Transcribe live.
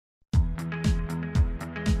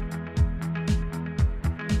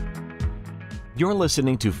You're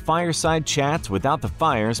listening to Fireside Chats Without the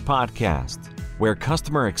Fires podcast, where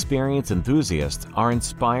customer experience enthusiasts are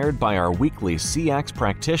inspired by our weekly CX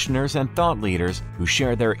practitioners and thought leaders who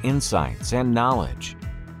share their insights and knowledge.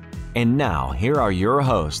 And now, here are your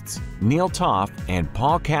hosts, Neil Toff and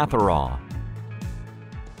Paul Catherall.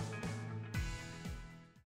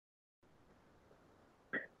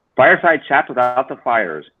 Fireside Chats Without the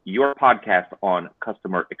Fires, your podcast on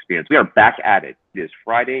customer experience. We are back at it. It is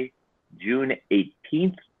Friday, June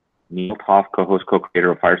 18th. Neil Toff, co-host,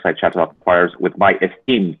 co-creator of Fireside Chats Without the Fires, with my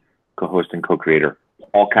esteemed co-host and co-creator,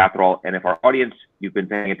 Paul Catherall. And if our audience, you've been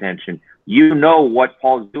paying attention, you know what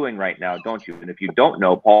Paul's doing right now, don't you? And if you don't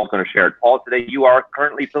know, Paul's going to share it. Paul, today you are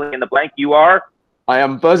currently filling in the blank. You are? I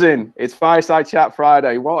am buzzing. It's Fireside Chat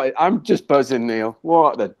Friday. I'm just buzzing, Neil.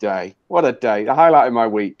 What a day. What a day. The highlight of my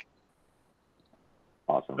week.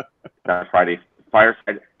 Awesome. Friday,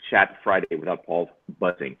 Fireside Chat Friday without Paul's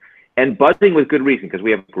buzzing. And buzzing with good reason, because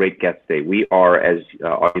we have a great guest today. We are, as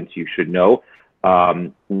audience you should know,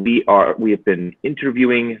 we have been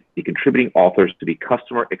interviewing the contributing authors to the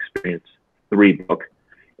Customer Experience 3 book.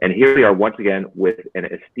 And here we are once again with an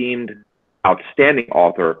esteemed, outstanding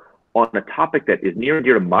author on a topic that is near and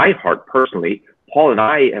dear to my heart personally. Paul and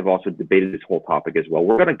I have also debated this whole topic as well.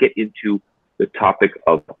 We're going to get into the topic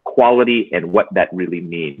of quality and what that really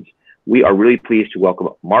means. We are really pleased to welcome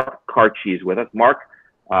Mark Karches with us. Mark,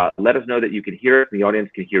 let us know that you can hear us and the audience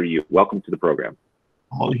can hear you. Welcome to the program.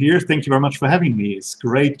 All here. Thank you very much for having me. It's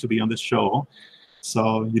great to be on this show.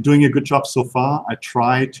 So you're doing a good job so far. I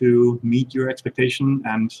try to meet your expectation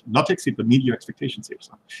and not exceed, but meet your expectations here.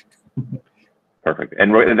 So. Perfect.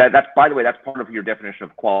 And that's, by the way, that's part of your definition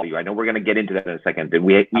of quality. I know we're going to get into that in a second. And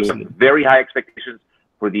we have very high expectations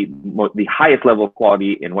for the highest level of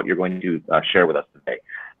quality in what you're going to share with us today.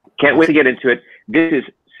 Can't wait to get into it. This is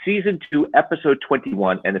Season 2, Episode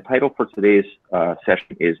 21, and the title for today's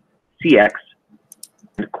session is CX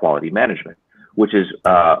and Quality Management, which is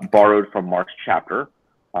borrowed from Mark's chapter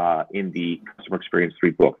in the Customer Experience 3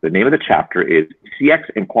 book. The name of the chapter is CX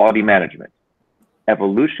and Quality Management,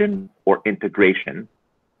 Evolution or Integration,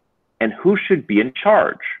 and Who Should Be in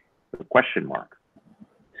Charge? The question mark.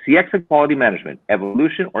 CX and Quality Management,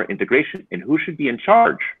 Evolution or Integration, and Who Should Be in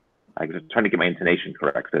Charge? I was trying to get my intonation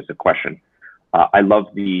correct. There's a question. I love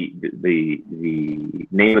the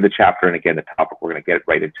name of the chapter, and again, the topic. We're going to get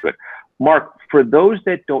right into it. Mark, for those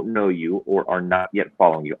that don't know you or are not yet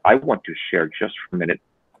following you, I want to share just for a minute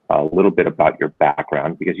a little bit about your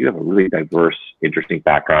background, because you have a really diverse, interesting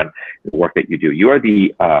background in the work that you do. You are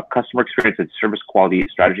the customer experience and service quality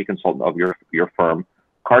strategy consultant of your firm,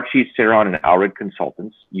 Karches, Ceron, and Alred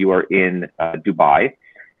Consultants. You are in Dubai,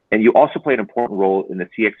 and you also play an important role in the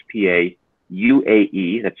CXPA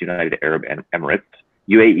UAE, that's United Arab Emirates,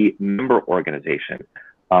 UAE member organization.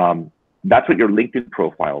 That's what your LinkedIn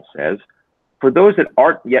profile says. For those that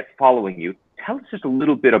aren't yet following you, tell us just a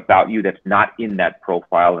little bit about you that's not in that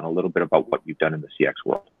profile and a little bit about what you've done in the CX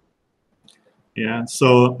world. Yeah,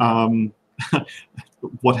 so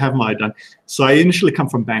what have I done? So I initially come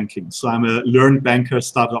from banking. So I'm a learned banker,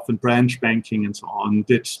 started off in branch banking and so on,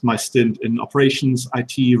 did my stint in operations,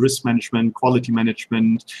 IT, risk management, quality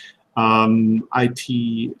management,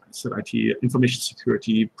 IT, information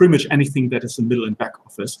security, pretty much anything that is in middle and back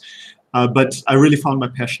office. But I really found my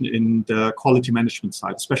passion in the quality management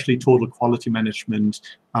side, especially total quality management,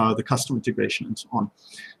 the customer integration, and so on.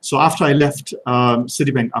 So after I left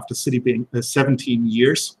Citibank, after Citibank 17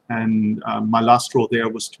 years, and my last role there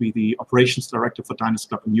was to be the operations director for Diners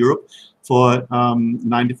Club in Europe for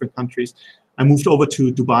 9 different countries. I moved over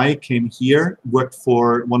to Dubai, came here, worked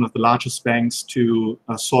for one of the largest banks to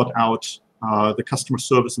sort out the customer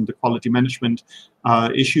service and the quality management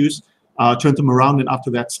issues. Turned them around, and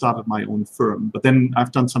after that started my own firm. But then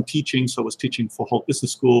I've done some teaching. So I was teaching for Holt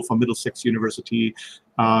Business School, for Middlesex University.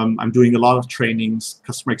 I'm doing a lot of trainings,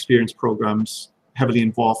 customer experience programs, heavily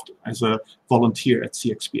involved as a volunteer at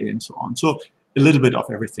CXPA and so on. So a little bit of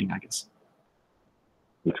everything, I guess.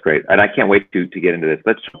 That's great. And I can't wait to get into this.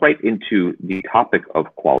 Let's jump right into the topic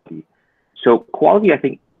of quality. So quality, I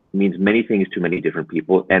think, means many things to many different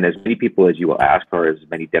people. And as many people as you will ask, or as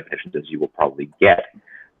many definitions as you will probably get.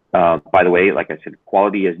 By the way, like I said,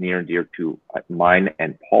 quality is near and dear to mine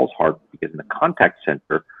and Paul's heart, because in the contact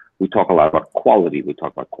center, we talk a lot about quality. We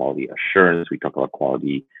talk about quality assurance. We talk about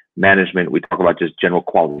quality management. We talk about just general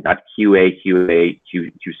quality, not QA, QC,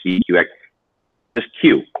 QX, just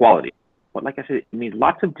Q, quality. But like I said, it means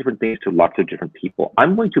lots of different things to lots of different people.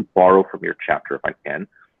 I'm going to borrow from your chapter, if I can,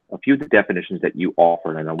 a few of the definitions that you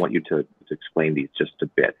offer, and I want you to explain these just a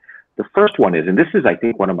bit. The first one is, and this is, I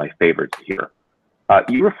think, one of my favorites here.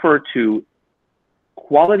 You refer to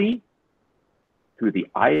quality through the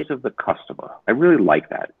eyes of the customer. I really like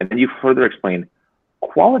that. And then you further explain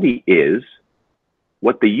quality is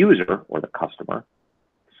what the user or the customer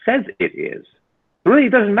says it is. It really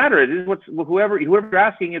doesn't matter. It is whoever you're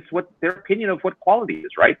asking, it's what their opinion of what quality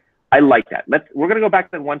is, right? I like that. We're going to go back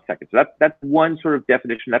to that in 1 second. So that's one sort of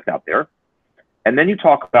definition that's out there. And then you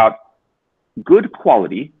talk about good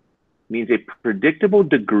quality means a predictable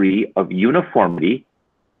degree of uniformity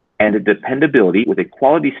and a dependability with a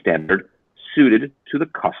quality standard suited to the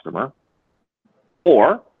customer,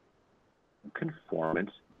 or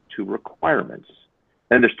conformance to requirements.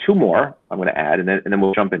 And there's two more I'm going to add, and then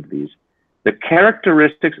we'll jump into these. The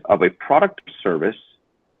characteristics of a product or service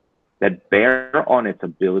that bear on its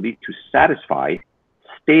ability to satisfy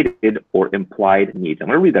stated or implied needs. I'm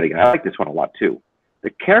going to read that again. I like this one a lot too. The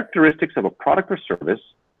characteristics of a product or service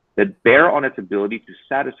that bear on its ability to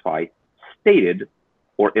satisfy stated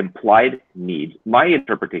or implied needs. My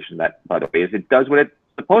interpretation of that, by the way, is it does what it's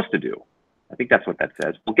supposed to do. I think that's what that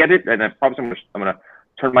says. We'll get it, and I promise I'm going to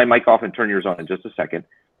turn my mic off and turn yours on in just a second.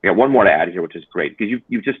 We got one more to add here, which is great, because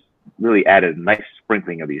you've just really added a nice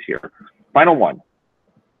sprinkling of these here. Final one.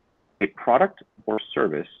 A product or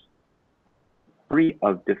service free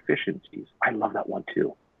of deficiencies. I love that one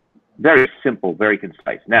too. Very simple, very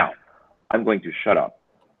concise. Now, I'm going to shut up.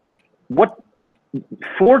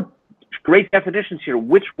 Four great definitions here.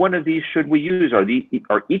 Which one of these should we use? Are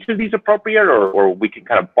each of these appropriate, or we can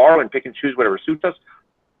kind of borrow and pick and choose whatever suits us?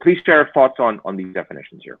 Please share your thoughts on these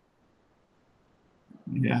definitions here.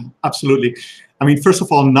 Yeah, absolutely. I mean, first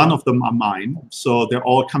of all, none of them are mine. So they're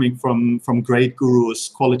all coming from great gurus,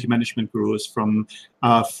 quality management gurus, from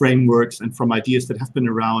frameworks and from ideas that have been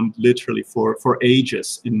around literally for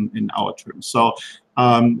ages in our terms. So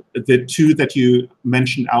the two that you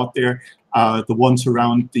mentioned out there, the ones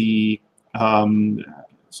around the,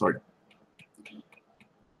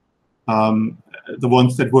 the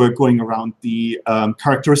ones that were going around the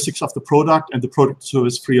characteristics of the product and the product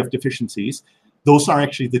service free of deficiencies. Those are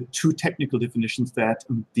actually the two technical definitions that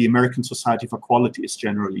the American Society for Quality is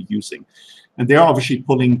generally using. And they're obviously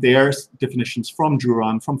pulling their definitions from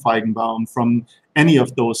Juran, from Feigenbaum, from any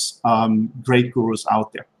of those great gurus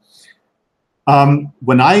out there.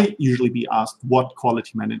 When I usually be asked what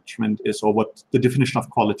quality management is or what the definition of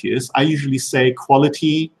quality is, I usually say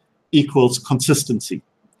quality equals consistency.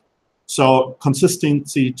 So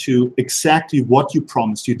consistency to exactly what you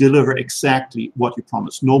promised. You deliver exactly what you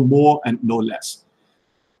promised, no more and no less.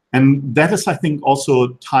 And that is, I think, also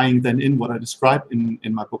tying then in what I described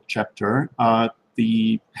in my book chapter,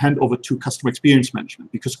 the handover to customer experience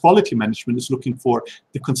management, because quality management is looking for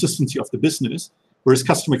the consistency of the business, whereas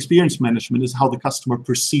customer experience management is how the customer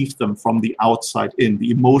perceives them from the outside in,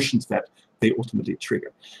 the emotions that they ultimately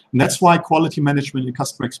trigger. And that's why quality management and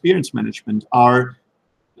customer experience management are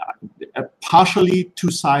partially two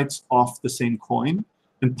sides of the same coin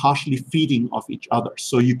and partially feeding off each other.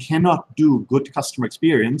 So you cannot do good customer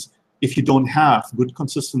experience if you don't have good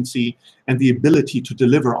consistency and the ability to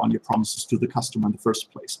deliver on your promises to the customer in the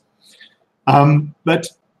first place. But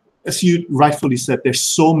as you rightfully said, there's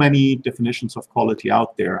so many definitions of quality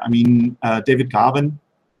out there. I mean, David Garvin,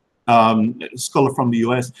 a scholar from the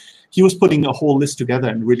US, he was putting a whole list together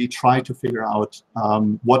and really tried to figure out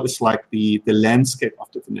what is like the landscape of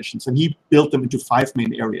definitions. And he built them into 5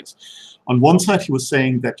 main areas. On one side, he was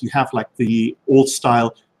saying that you have like the old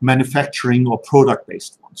style manufacturing or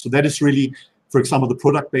product-based ones. So that is really, for example, the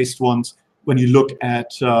product-based ones, when you look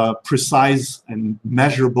at precise and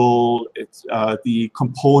measurable, the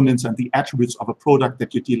components and the attributes of a product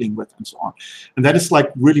that you're dealing with and so on. And that is like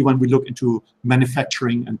really when we look into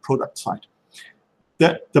manufacturing and product side.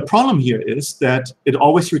 The problem here is that it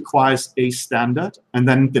always requires a standard and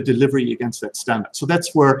then the delivery against that standard. So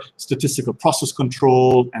that's where statistical process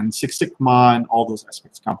control and Six Sigma and all those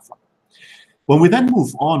aspects come from. When we then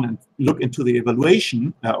move on and look into the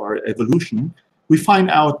evaluation or evolution, we find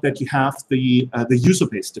out that you have the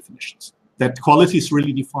user-based definitions, that quality is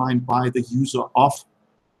really defined by the user of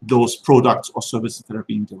those products or services that are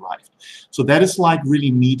being derived. So that is like really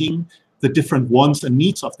meeting the different wants and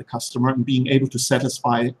needs of the customer and being able to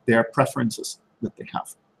satisfy their preferences that they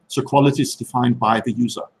have. So quality is defined by the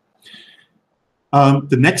user.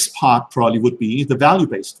 The next part probably would be the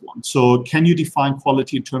value-based one. So can you define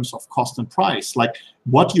quality in terms of cost and price? Like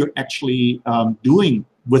what you're actually doing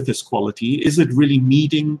with this quality, is it really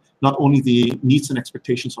meeting not only the needs and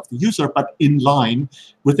expectations of the user, but in line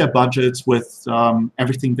with their budgets, with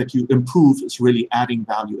everything that you improve is really adding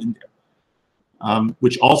value in there.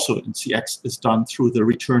 Which also in CX is done through the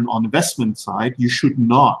return on investment side. You should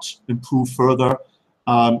not improve further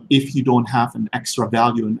if you don't have an extra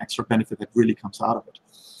value and extra benefit that really comes out of it.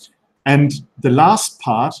 And the last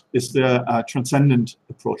part is the transcendent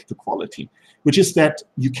approach to quality, which is that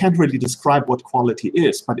you can't really describe what quality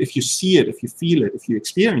is, but if you see it, if you feel it, if you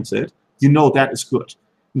experience it, you know that is good.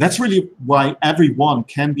 And that's really why everyone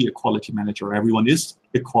can be a quality manager. Everyone is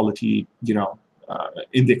a quality,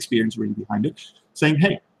 in the experience really behind it, saying,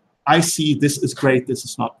 hey, I see this is great, this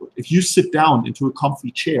is not good. If you sit down into a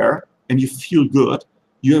comfy chair and you feel good,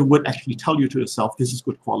 you would actually tell you to yourself, this is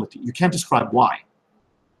good quality. You can't describe why.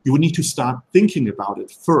 You would need to start thinking about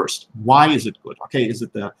it first. Why is it good? Okay, is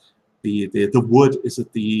it the wood? Is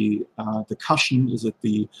it the cushion? Is it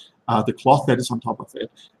the cloth that is on top of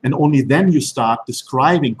it? And only then you start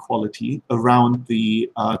describing quality around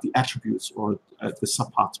the attributes or the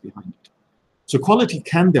subparts behind it. So quality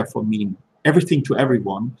can therefore mean everything to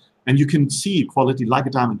everyone, and you can see quality like a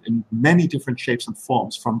diamond in many different shapes and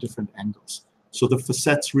forms from different angles. So the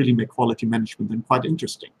facets really make quality management then quite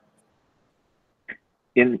interesting.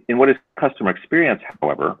 In what is customer experience,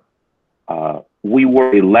 however, we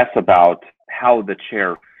worry less about how the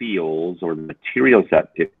chair feels or the materials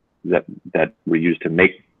that were used to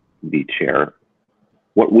make the chair.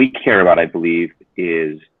 What we care about, I believe,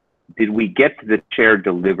 is did we get the chair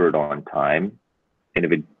delivered on time?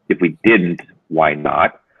 And if we didn't, why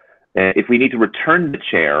not? If we need to return the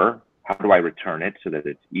chair, how do I return it so that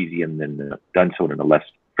it's easy and then done so in a less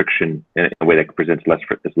friction, in a way that presents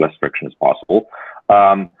as less friction as possible?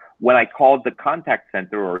 When I called the contact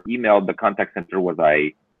center or emailed the contact center, was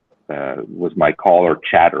my call or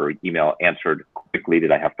chat or email answered quickly?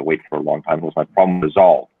 Did I have to wait for a long time? Was my problem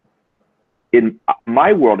resolved? In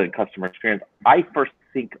my world in customer experience, I first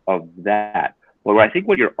think of that. Well, I think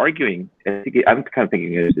what you're arguing, I'm kind of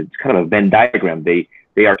thinking is it's kind of a Venn diagram. They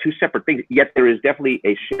are two separate things, yet there is definitely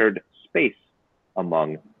a shared space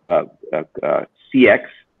among CX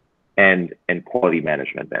and quality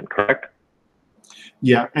management then, correct?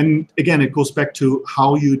 Yeah, and again, it goes back to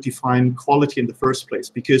how you define quality in the first place,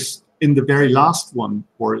 because in the very last one,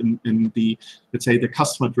 or in the, let's say, the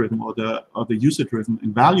customer-driven or the user-driven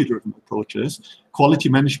and value-driven approaches, quality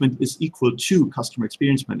management is equal to customer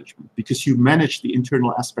experience management, because you manage the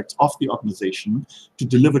internal aspects of the organization to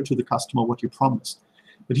deliver to the customer what you promised.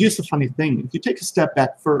 But here's the funny thing. If you take a step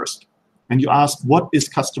back first and you ask, what is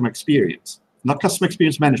customer experience? Not customer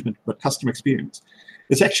experience management, but customer experience.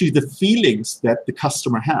 It's actually the feelings that the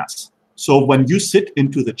customer has. So when you sit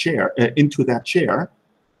into that chair,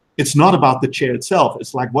 it's not about the chair itself.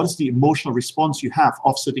 It's like, what is the emotional response you have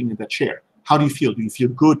of sitting in that chair? How do you feel? Do you feel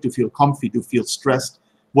good? Do you feel comfy? Do you feel stressed?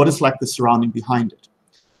 What is like the surrounding behind it?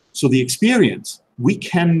 So the experience, we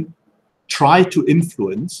can try to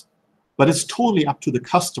influence, but it's totally up to the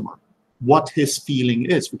customer what his feeling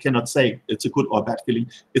is. We cannot say it's a good or bad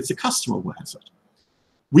feeling. It's the customer who has it.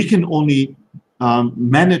 We can only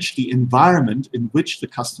manage the environment in which the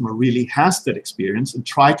customer really has that experience and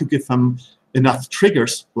try to give them enough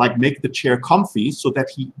triggers, like make the chair comfy so that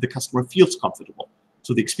the customer feels comfortable.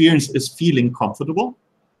 So the experience is feeling comfortable,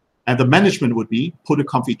 and the management would be put a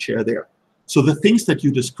comfy chair there. So the things that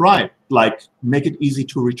you describe, like make it easy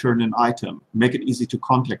to return an item, make it easy to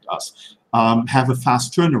contact us, have a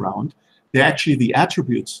fast turnaround, they're actually the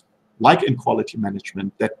attributes, like in quality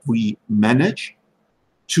management, that we manage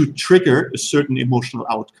to trigger a certain emotional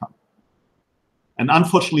outcome. And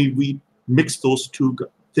unfortunately, we mix those two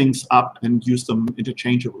things up and use them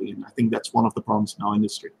interchangeably. And I think that's one of the problems in our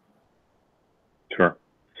industry. Sure.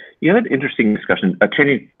 You had an interesting discussion,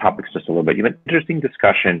 changing topics just a little bit. You had an interesting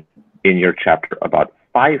discussion in your chapter about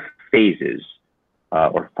 5 phases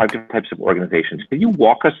or 5 different types of organizations. Can you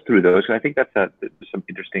walk us through those? I think that's some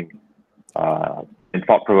interesting and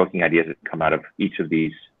thought-provoking ideas that come out of each of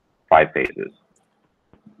these 5 phases.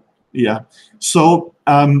 Yeah. So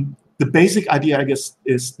the basic idea, I guess,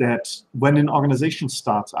 is that when an organization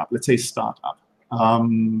starts up, let's say startup,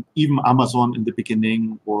 even Amazon in the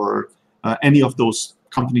beginning, or any of those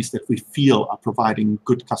companies that we feel are providing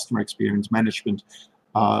good customer experience management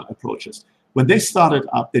approaches. When they started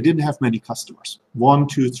up, they didn't have many customers, 1,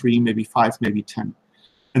 2, 3, maybe 5, maybe 10.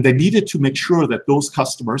 And they needed to make sure that those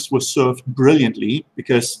customers were served brilliantly,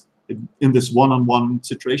 because in this one-on-one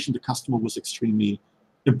situation, the customer was extremely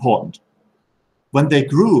important. When they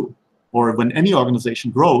grew, or when any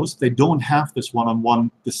organization grows, they don't have this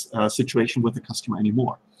one-on-one situation with the customer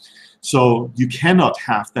anymore. So you cannot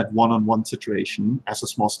have that one-on-one situation as a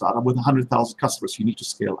small startup with 100,000 customers. You need to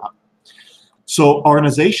scale up. So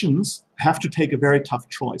organizations have to take a very tough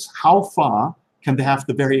choice. How far can they have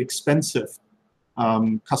the very expensive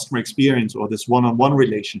customer experience or this one-on-one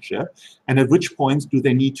relationship? And at which points do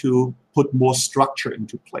they need to put more structure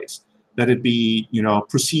into place? That it be,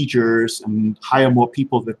 procedures, and hire more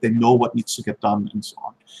people that they know what needs to get done and so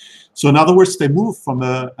on. So in other words, they move from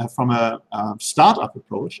a startup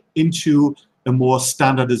approach into a more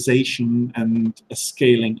standardization and a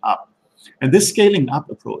scaling up. And this scaling up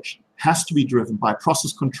approach has to be driven by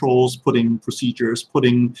process controls, putting procedures,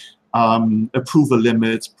 putting approval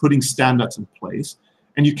limits, putting standards in place.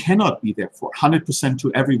 And you cannot be there for 100%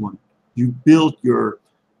 to everyone. You build your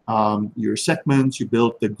segments, you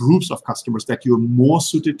build the groups of customers that you're more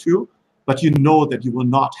suited to, but you know that you will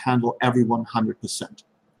not handle everyone 100%.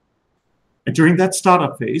 And during that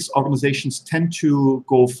startup phase, organizations tend to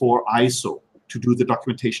go for ISO to do the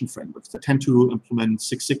documentation frameworks. They tend to implement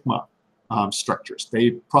Six Sigma structures.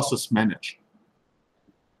 They process manage.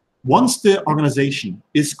 Once the organization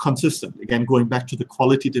is consistent, again, going back to the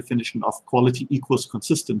quality definition of quality equals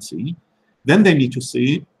consistency, then they need to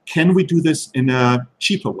see, can we do this in a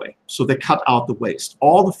cheaper way? So they cut out the waste.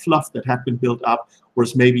 All the fluff that had been built up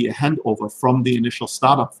was maybe a handover from the initial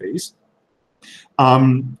startup phase,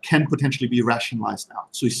 can potentially be rationalized out.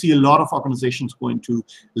 So you see a lot of organizations going to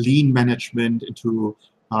lean management, into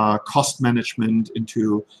cost management,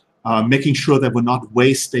 into making sure that we're not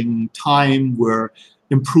wasting time, we're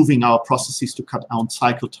improving our processes to cut down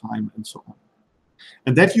cycle time, and so on.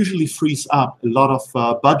 And that usually frees up a lot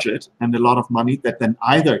of budget and a lot of money that then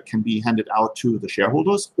either can be handed out to the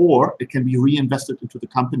shareholders, or it can be reinvested into the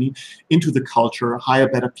company, into the culture, hire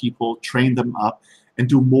better people, train them up, and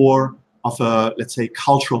do more of a, let's say,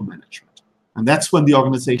 cultural management. And that's when the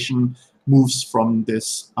organization moves from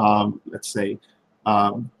this, let's say,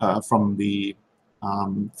 from the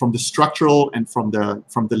structural and from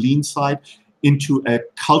the lean side into a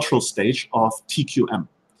cultural stage of TQM,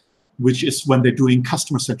 which is when they're doing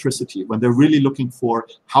customer centricity, when they're really looking for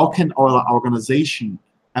how can our organization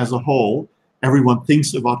as a whole, everyone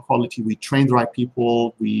thinks about quality, we train the right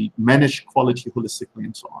people, we manage quality holistically,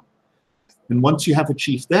 and so on. And once you have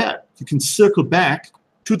achieved that, you can circle back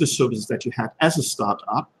to the services that you had as a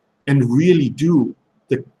startup and really do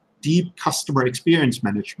the deep customer experience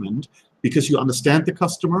management, because you understand the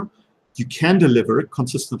customer, you can deliver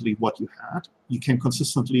consistently what you had, you can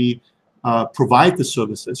consistently provide the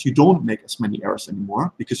services, you don't make as many errors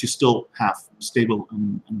anymore because you still have stable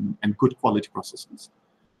and good quality processes.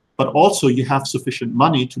 But also you have sufficient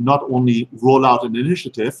money to not only roll out an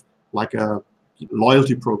initiative like a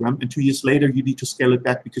loyalty program, and 2 years later you need to scale it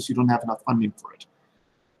back because you don't have enough funding for it.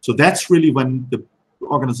 So that's really when the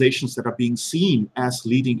organizations that are being seen as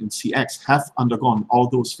leading in CX have undergone all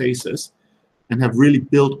those phases and have really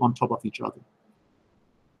built on top of each other.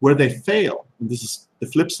 Where they fail, and this is the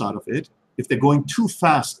flip side of it, if they're going too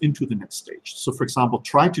fast into the next stage. So for example,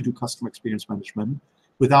 try to do customer experience management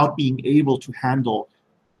without being able to handle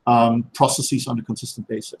processes on a consistent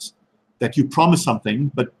basis. That you promise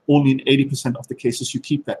something, but only in 80% of the cases you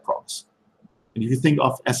keep that promise. And if you think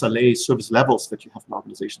of SLA service levels that you have in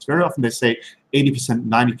organizations, very often they say 80%,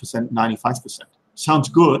 90%, 95%. Sounds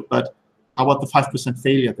good, but how about the 5%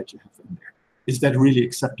 failure that you have in there? Is that really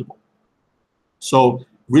acceptable? So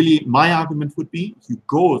really, my argument would be you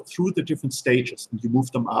go through the different stages and you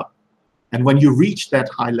move them up. And when you reach that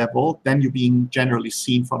high level, then you're being generally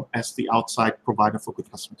seen from as the outside provider for good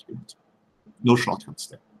customer experience. No shortcuts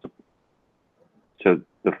there. So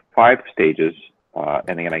the 5 stages,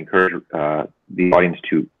 and again, I encourage the audience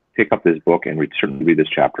to pick up this book and certainly read this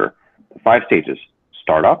chapter. The 5 stages: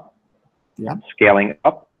 startup, scaling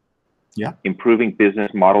up, improving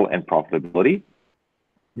business model and profitability,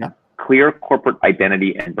 clear corporate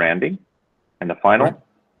identity and branding, and the final,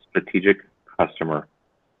 strategic customer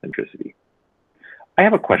centricity. I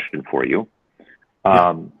have a question for you.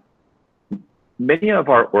 Many of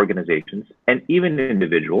our organizations and even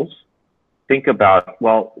individuals think about,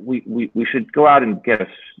 well, we should go out and get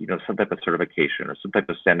some type of certification or some type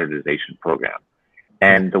of standardization program.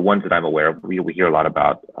 And the ones that I'm aware of, we hear a lot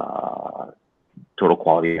about total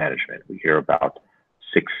quality management. We hear about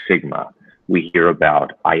Six Sigma. We hear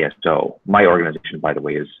about ISO. My organization, by the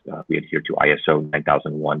way, is we adhere to ISO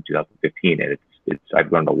 9001 2015, and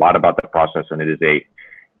I've learned a lot about that process, and it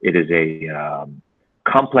is a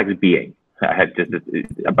complex being.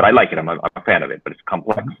 But I like it. I'm a fan of it, but it's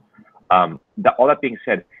complex. All that being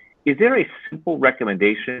said, is there a simple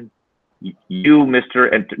recommendation you,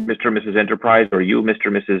 Mr. and Mrs. Enterprise, or you, Mr.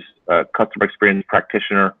 and Mrs. Customer Experience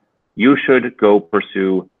Practitioner, you should go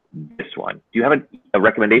pursue this one? Do you have a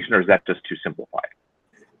recommendation, or is that just too simplified?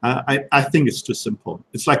 I think it's too simple.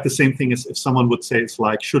 It's like the same thing as if someone would say, it's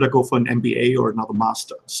like, should I go for an MBA or another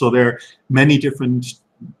master? So there are many different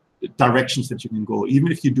directions that you can go.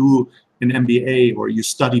 Even if you do an MBA or you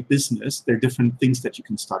study business, there are different things that you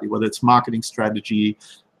can study, whether it's marketing strategy,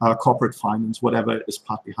 corporate finance, whatever is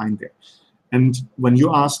part behind there. And when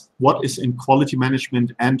you ask what is in quality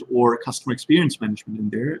management and or customer experience management in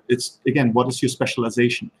there, it's, again, what is your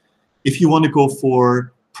specialization? If you want to go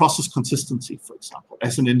for process consistency, for example,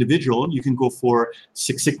 as an individual, you can go for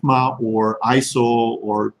Six Sigma or ISO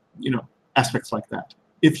or, aspects like that.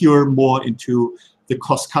 If you're more into the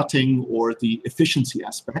cost cutting or the efficiency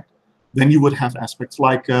aspect, then you would have aspects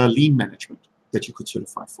like lean management that you could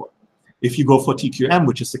certify for. If you go for TQM,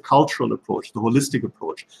 which is the cultural approach, the holistic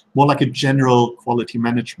approach, more like a general quality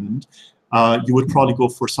management, you would probably go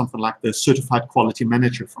for something like the certified quality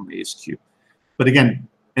manager from ASQ. But again,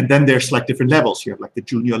 and then there's like different levels. You have like the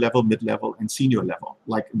junior level, mid-level, and senior level.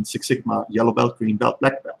 Like in Six Sigma, yellow belt, green belt,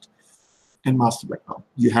 black belt, and master black belt.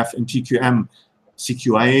 You have in TQM,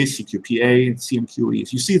 CQIA, CQPA,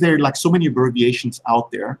 CMQE. You see there are like so many abbreviations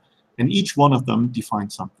out there, and each one of them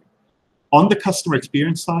defines something. On the customer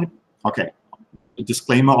experience side, okay, a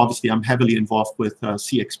disclaimer, obviously I'm heavily involved with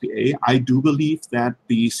CXPA. I do believe that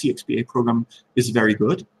the CXPA program is very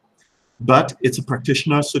good, but it's a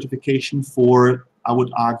practitioner certification for, I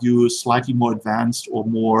would argue, slightly more advanced or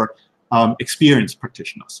more experienced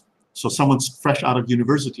practitioners. So someone's fresh out of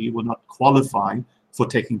university will not qualify for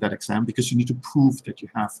taking that exam because you need to prove that you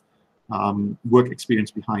have work experience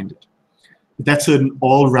behind it. That's an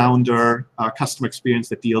all-rounder customer experience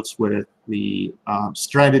that deals with the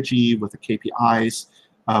strategy, with the KPIs,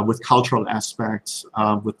 with cultural aspects,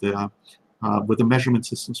 with the measurement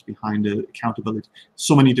systems behind it, accountability,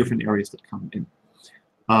 so many different areas that come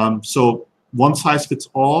in. So one size fits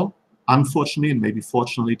all, unfortunately, and maybe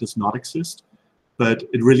fortunately, does not exist, but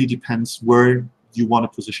it really depends where you want to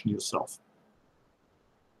position yourself.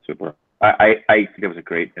 Super. I think that was a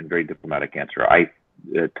great and very diplomatic answer. I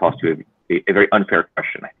tossed you a very unfair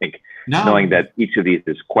question, I think, knowing that each of these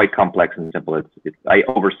is quite complex and simple. I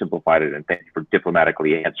oversimplified it, and thank you for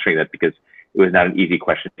diplomatically answering that because it was not an easy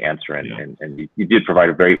question to answer, and you did provide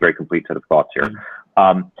a very, very complete set of thoughts here.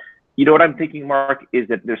 You know what I'm thinking, Mark, is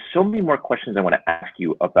that there's so many more questions I want to ask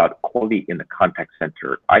you about quality in the contact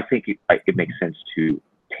center. I think it makes sense to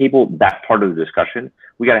table that part of the discussion.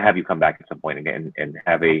 We got to have you come back at some point again and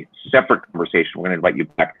have a separate conversation. We're going to invite you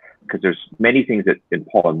back because there's many things that in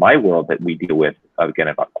Paul and my world that we deal with, again,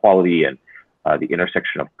 about quality and the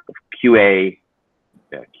intersection of QA,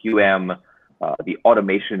 QM, the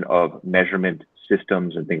automation of measurement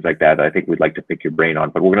systems and things like that. I think we'd like to pick your brain on,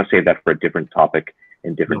 but we're going to save that for a different topic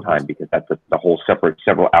in different time because that's a whole separate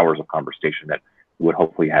several hours of conversation that we would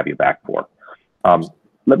hopefully have you back for.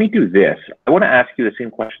 Let me do this. I want to ask you the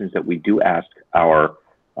same questions that we do ask our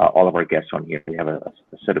all of our guests on here. We have a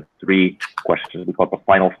set of 3 questions. We call it the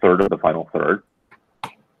final third of the final third.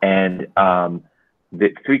 And the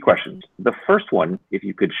 3 questions. The first one, if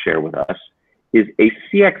you could share with us, is a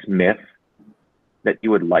CX myth that you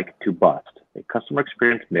would like to bust. A customer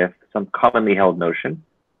experience myth, some commonly held notion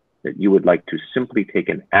that you would like to simply take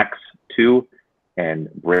an axe to and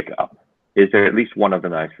break up. Is there at least one of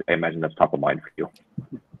them? I imagine that's top of mind for you.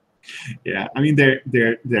 Yeah, I mean, there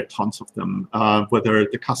are tons of them, whether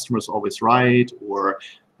the customer is always right or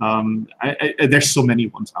there's so many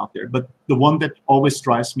ones out there. But the one that always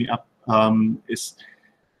drives me up is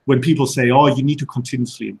when people say, oh, you need to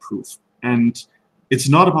continuously improve. And it's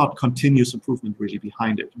not about continuous improvement really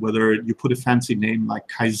behind it, whether you put a fancy name like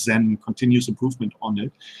Kaizen, continuous improvement on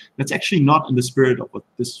it. That's actually not in the spirit of what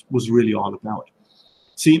this was really all about.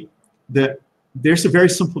 See, there's a very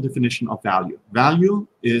simple definition of value. Value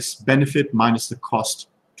is benefit minus the cost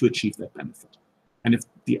to achieve that benefit. And if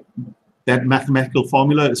that mathematical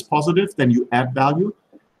formula is positive, then you add value.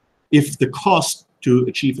 If the cost to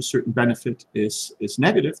achieve a certain benefit is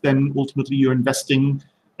negative, then ultimately you're investing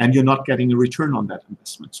and you're not getting a return on that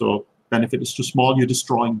investment. So benefit is too small, you're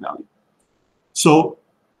destroying value. So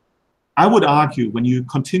I would argue when you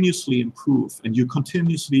continuously improve and you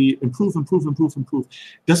continuously improve,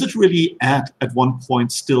 does it really add at one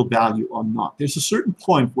point still value or not? There's a certain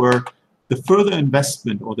point where the further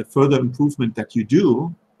investment or the further improvement that you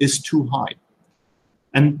do is too high.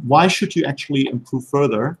 And why should you actually improve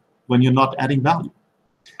further when you're not adding value?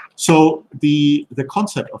 So the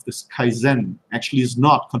concept of this Kaizen actually is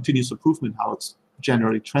not continuous improvement, how it's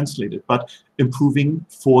generally translated, but improving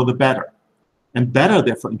for the better. And better,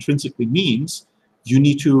 therefore, intrinsically means you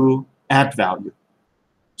need to add value.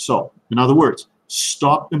 So, in other words,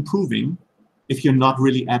 stop improving if you're not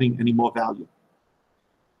really adding any more value.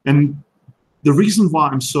 And the reason why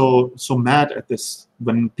I'm so mad at this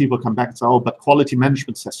when people come back and say, oh, but quality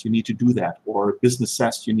management says you need to do that, or business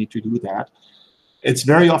says you need to do that, it's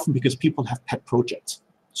very often because people have pet projects.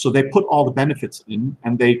 So they put all the benefits in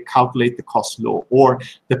and they calculate the cost low, or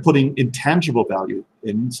they're putting intangible value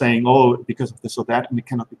in saying, oh, because of this or that, and it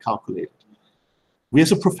cannot be calculated. we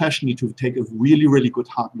as a profession need to take a really, really good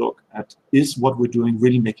hard look at, is what we're doing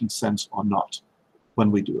really making sense or not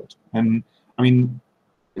when we do it? And I mean,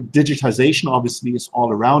 digitization obviously is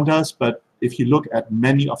all around us, but if you look at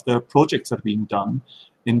many of the projects that are being done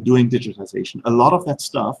in doing digitization, a lot of that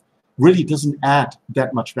stuff really doesn't add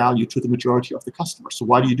that much value to the majority of the customers. So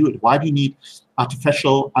why do you do it? Why do you need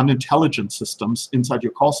artificial, unintelligent systems inside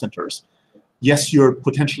your call centers? Yes, you're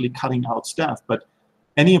potentially cutting out staff, but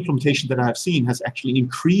any implementation that I've seen has actually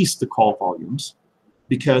increased the call volumes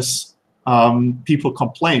because people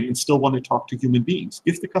complain and still want to talk to human beings.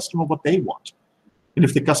 Give the customer what they want. And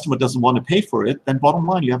if the customer doesn't want to pay for it, then bottom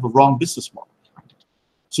line, you have a wrong business model behind it.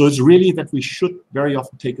 So it's really that we should very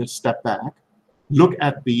often take a step back, look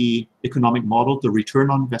at the economic model, the return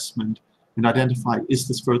on investment, and identify, is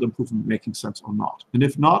this further improvement making sense or not? And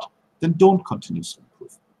if not, then don't continue to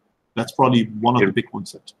improve. That's probably one of the big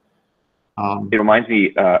ones that it reminds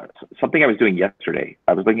me something I was doing yesterday.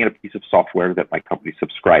 I was looking at a piece of software that my company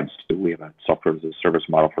subscribes to. We have a software as a service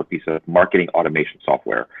model for a piece of marketing automation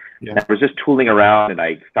software. Yeah. And I was just tooling around and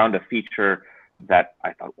I found a feature that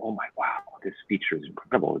I thought, oh my, wow, this feature is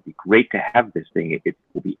incredible. It'd be great to have this thing.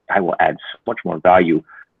 I will add so much more value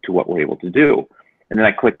to what we're able to do. And then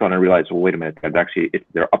I clicked on and realized, well, wait a minute,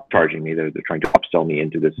 they're upcharging me. They're trying to upsell me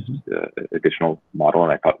into this additional model.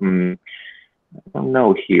 And I thought, I don't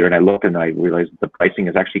know here. And I looked and I realized the pricing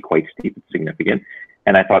is actually quite steep and significant.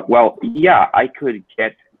 And I thought, well, yeah, I could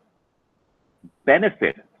get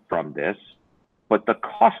benefit from this, but the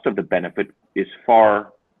cost of the benefit is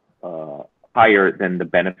far higher than the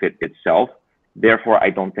benefit itself. Therefore, I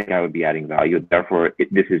don't think I would be adding value. Therefore,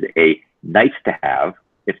 this is a nice to have.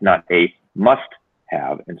 It's not a must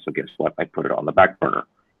have. And so guess what? I put it on the back burner.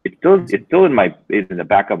 It's still in the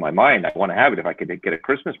back of my mind. I want to have it. If I could get a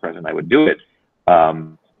Christmas present, I would do it.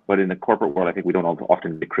 But in the corporate world, I think we don't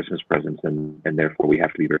often get Christmas presents, and therefore we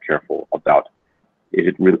have to be very careful about, is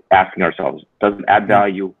it really asking ourselves, does it add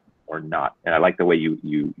value or not? And I like the way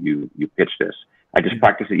you pitch this. I just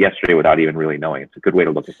practiced it yesterday without even really knowing. It's a good way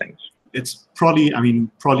to look at things. It's probably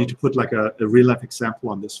to put like a real life example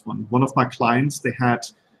on this one. One of my clients, they had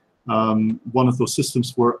one of those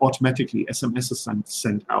systems where automatically SMSs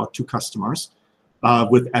sent out to customers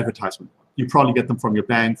with advertisement. You probably get them from your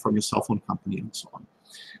bank, from your cell phone company, and so on.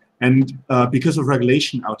 And because of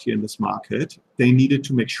regulation out here in this market, they needed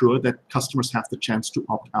to make sure that customers have the chance to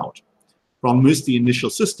opt out. Problem is, the initial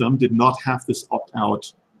system did not have this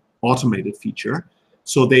opt-out automated feature.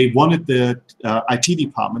 So they wanted the IT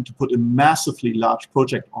department to put a massively large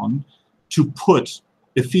project on to put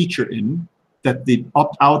a feature in that the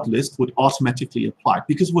opt-out list would automatically apply,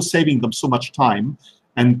 because it was saving them so much time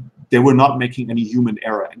and they were not making any human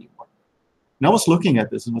error anymore. And I was looking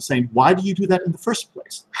at this and was saying, why do you do that in the first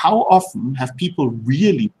place? How often have people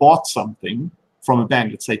really bought something from a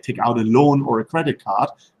bank, let's say take out a loan or a credit card,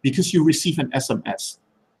 because you receive an SMS?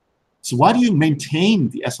 So why do you maintain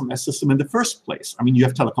the SMS system in the first place? I mean, you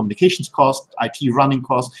have telecommunications costs, IT running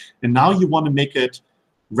costs, and now you want to make it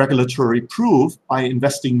regulatory proof by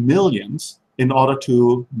investing millions in order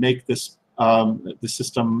to make this the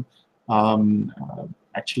system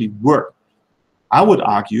actually work. I would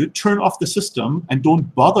argue, turn off the system and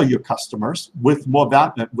don't bother your customers with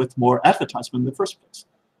more advertisement in the first place.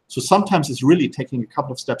 So sometimes it's really taking a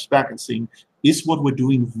couple of steps back and seeing, is what we're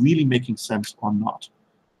doing really making sense or not?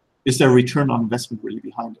 Is there a return on investment really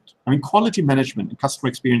behind it? I mean, quality management and customer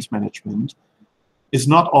experience management is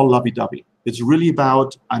not all lovey-dovey. It's really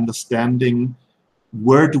about understanding,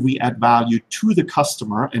 where do we add value to the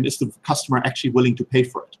customer, and is the customer actually willing to pay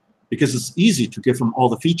for it? Because it's easy to give them all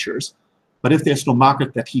the features, but if there's no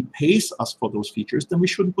market that he pays us for those features, then we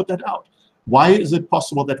shouldn't put that out. Why is it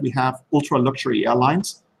possible that we have ultra-luxury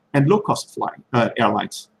airlines and low-cost flying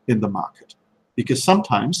airlines in the market? Because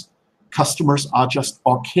sometimes customers are just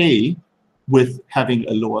okay with having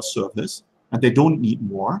a lower service and they don't need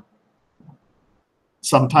more.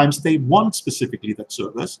 Sometimes they want specifically that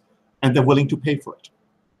service and they're willing to pay for it.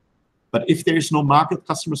 But if there is no market,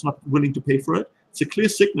 customers not willing to pay for it, it's a clear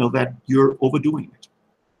signal that you're overdoing it.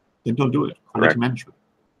 Then don't do it. Quality management.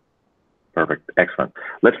 Perfect. Excellent.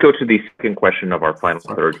 Let's go to the second question of our final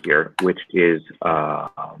third here, which is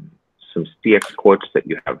some CX quotes that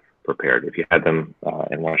you have prepared. If you had them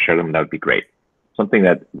and want to share them, that would be great. Something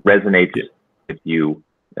that resonates with you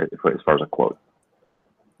as far as a quote.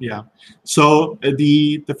 Yeah. So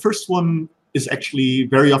the first one is actually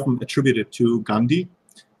very often attributed to Gandhi,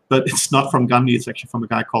 but it's not from Gandhi. It's actually from a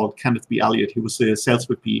guy called Kenneth B. Elliott. He was a sales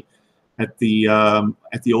VP at the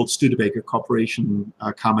old Studebaker Corporation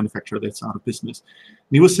car manufacturer that's out of business.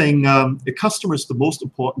 And he was saying, a customer is the most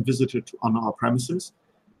important visitor on our premises,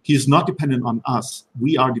 He is not dependent on us.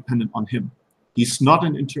 We are dependent on him. He's not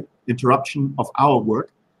an interruption of our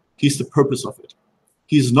work. He's the purpose of it.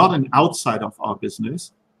 He is not an outside of our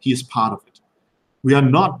business. He is part of it. We are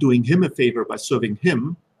not doing him a favor by serving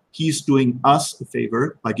him. He's doing us a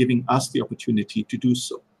favor by giving us the opportunity to do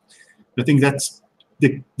so. I think that's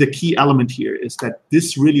the key element here, is that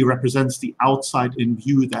this really represents the outside-in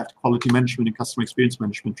view that quality management and customer experience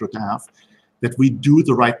management should have, that we do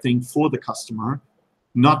the right thing for the customer,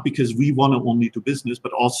 not because we want to only do business,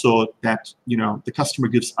 but also that, you know, the customer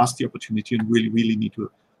gives us the opportunity and really, really need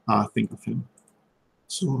to think of him.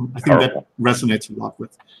 So I think that resonates a lot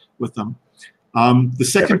with them. The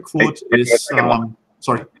second quote is,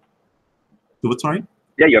 sorry. Sorry?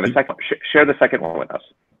 Yeah, you have a second. Share the second one with us.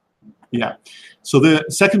 Yeah. So the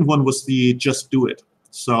second one was the just do it.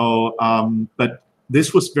 So, but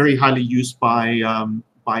this was very highly used by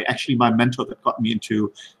actually my mentor that got me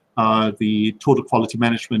into the total quality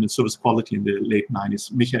management and service quality in the late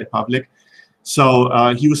 90s, Michael Pavlik.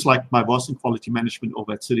 So he was like my boss in quality management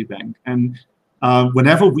over at Citibank. And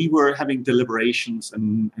whenever we were having deliberations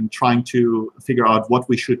and trying to figure out what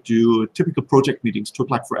we should do, typical project meetings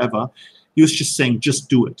took like forever. He was just saying, just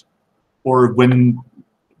do it. Or when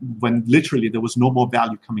literally there was no more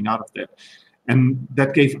value coming out of that. And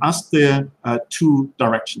that gave us the two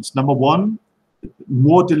directions. Number one,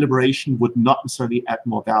 more deliberation would not necessarily add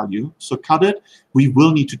more value. So cut it. We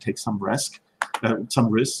will need to take some risk,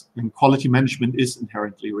 and quality management is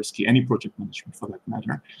inherently risky, any project management for that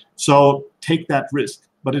matter. So take that risk.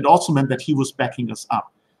 But it also meant that he was backing us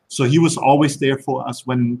up. So he was always there for us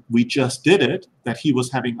when we just did it, that he was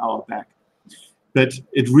having our back. But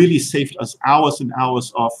it really saved us hours and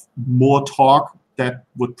hours of more talk that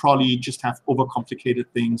would probably just have overcomplicated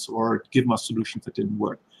things or give us solutions that didn't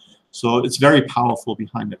work. So it's very powerful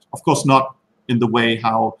behind it. Of course, not in the way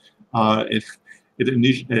how it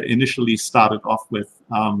initially started off with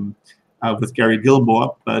Gary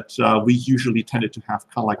Gilmore, but we usually tended to have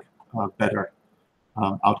kind of like better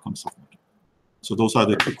outcomes of it. So those are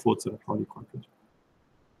the quotes that are probably quite good.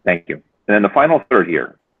 Thank you. And then the final third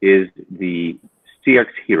here is the CX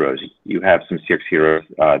heroes. You have some CX heroes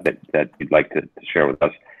that you'd like to share with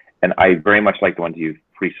us. And I very much like the ones you've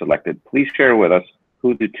pre-selected. Please share with us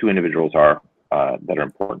who the two individuals are that are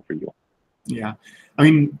important for you. Yeah. I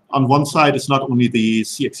mean, on one side, it's not only the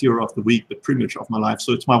CX hero of the week, but pretty much of my life.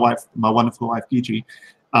 So it's my wife, my wonderful wife, Gigi,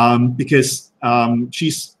 because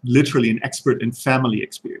she's literally an expert in family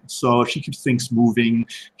experience. So she keeps things moving.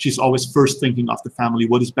 She's always first thinking of the family,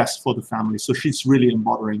 what is best for the family. So she's really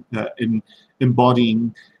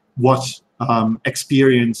embodying what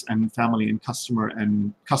experience and family and customer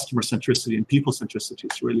centricity and people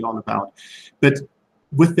centricity is really all about. But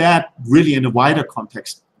with that, really in a wider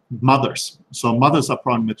context, mothers. So mothers are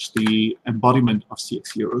pretty much the embodiment of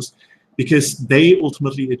CX heroes, because they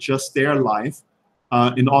ultimately adjust their life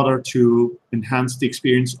in order to enhance the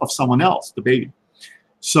experience of someone else, the baby.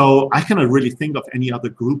 So I cannot really think of any other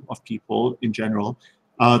group of people in general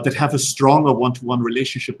that have a stronger one-to-one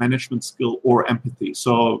relationship management skill or empathy.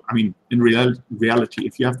 So, I mean, in reality,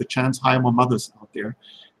 if you have the chance, hire more mothers out there,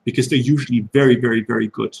 because they're usually very, very, very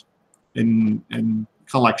good in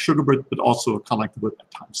kind of like Sugarbird, but also kind of like the whip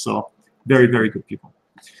at times. So very, very good people.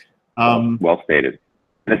 Well stated.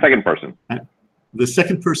 And the second person? The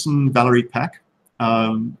second person, Valerie Peck.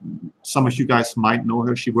 Some of you guys might know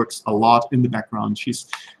her. She works a lot in the background. She's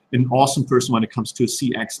an awesome person when it comes to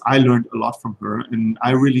CX. I learned a lot from her, and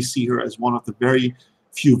I really see her as one of the very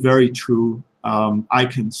few, very true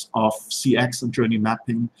icons of CX and journey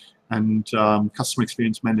mapping and customer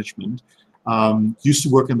experience management. Used to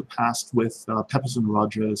work in the past with Peppers and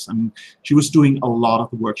Rogers, and she was doing a lot of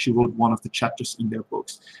the work. She wrote one of the chapters in their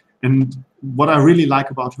books. And what I really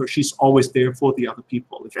like about her, she's always there for the other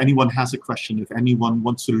people. If anyone has a question, if anyone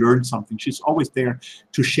wants to learn something, she's always there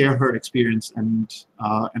to share her experience and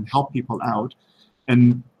help people out.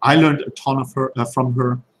 And I learned a ton of her from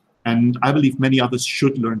her, and I believe many others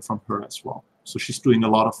should learn from her as well. So she's doing a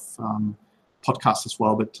lot of podcasts as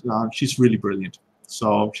well, but she's really brilliant.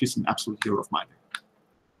 So she's an absolute hero of mine.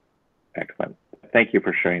 Excellent. Thank you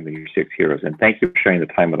for sharing the CX heroes, and thank you for sharing the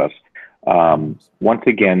time with us. Once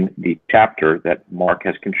again, the chapter that Mark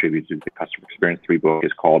has contributed to the Customer Experience 3 book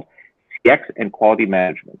is called CX and Quality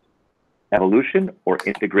Management, Evolution or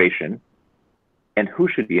Integration, and Who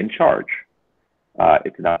Should Be in Charge.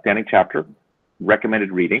 It's an outstanding chapter,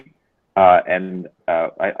 recommended reading, and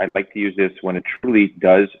I like to use this when it truly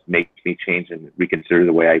does make me change and reconsider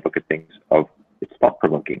the way I look at things. It's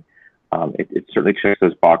thought-provoking. It certainly checks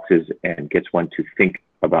those boxes and gets one to think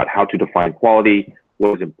about how to define quality,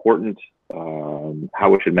 what is important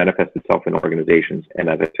how it should manifest itself in organizations. And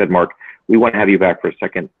as I said, Mark, we want to have you back for a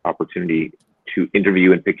second opportunity to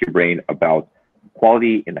interview and pick your brain about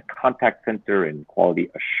quality in the contact center and quality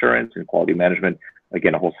assurance and quality management.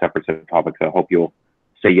 Again, a whole separate set of topics. I hope you'll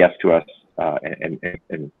say yes to us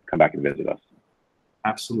and come back and visit us.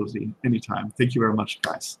 Absolutely. Anytime. Thank you very much,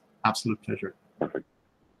 guys. Absolute pleasure.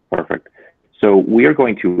 Perfect. So we are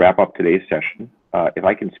going to wrap up today's session. If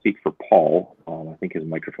I can speak for Paul, I think his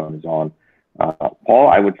microphone is on. Paul,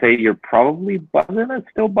 I would say you're probably buzzing. It's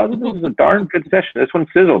still buzzing. This was a darn good session. This one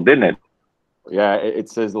sizzled, didn't it? Yeah, it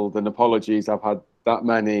sizzled. And apologies, I've had that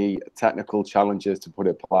many technical challenges, to put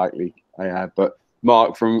it politely. But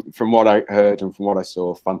Mark, from what I heard and from what I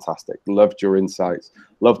saw, fantastic. Loved your insights.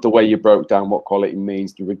 Loved the way you broke down what quality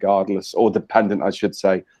means, regardless, or dependent, I should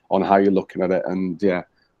say, on how you're looking at it. And yeah,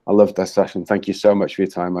 I loved that session. Thank you so much for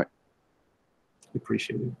your time, mate.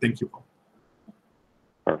 Appreciate it. Thank you, Paul.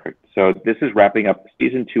 Perfect. So this is wrapping up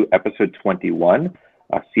season 2, episode 21,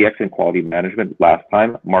 CX and quality management. Last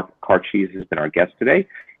time, Mark Kartchese has been our guest today.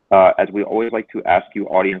 As we always like to ask you,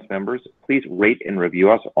 audience members, please rate and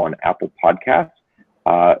review us on Apple Podcasts.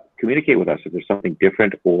 Communicate with us if there's something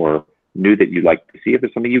different or new that you'd like to see. If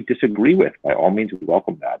there's something you disagree with, by all means, we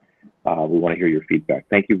welcome that. We want to hear your feedback.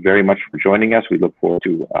 Thank you very much for joining us. We look forward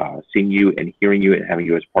to seeing you and hearing you and having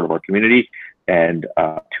you as part of our community, and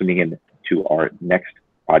tuning in to our next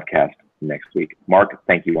podcast next week. Mark,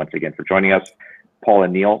 thank you once again for joining us. Paul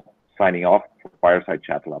and Neil signing off for Fireside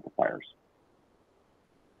Chats with Amplifiers.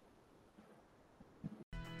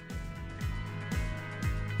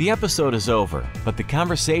 The episode is over, but the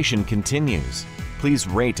conversation continues. Please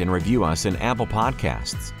rate and review us in Apple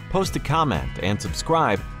Podcasts. Post a comment and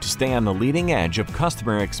subscribe to stay on the leading edge of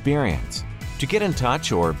customer experience. To get in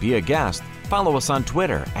touch or be a guest, follow us on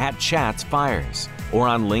Twitter @ChatsFires or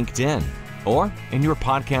on LinkedIn or in your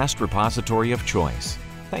podcast repository of choice.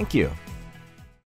 Thank you.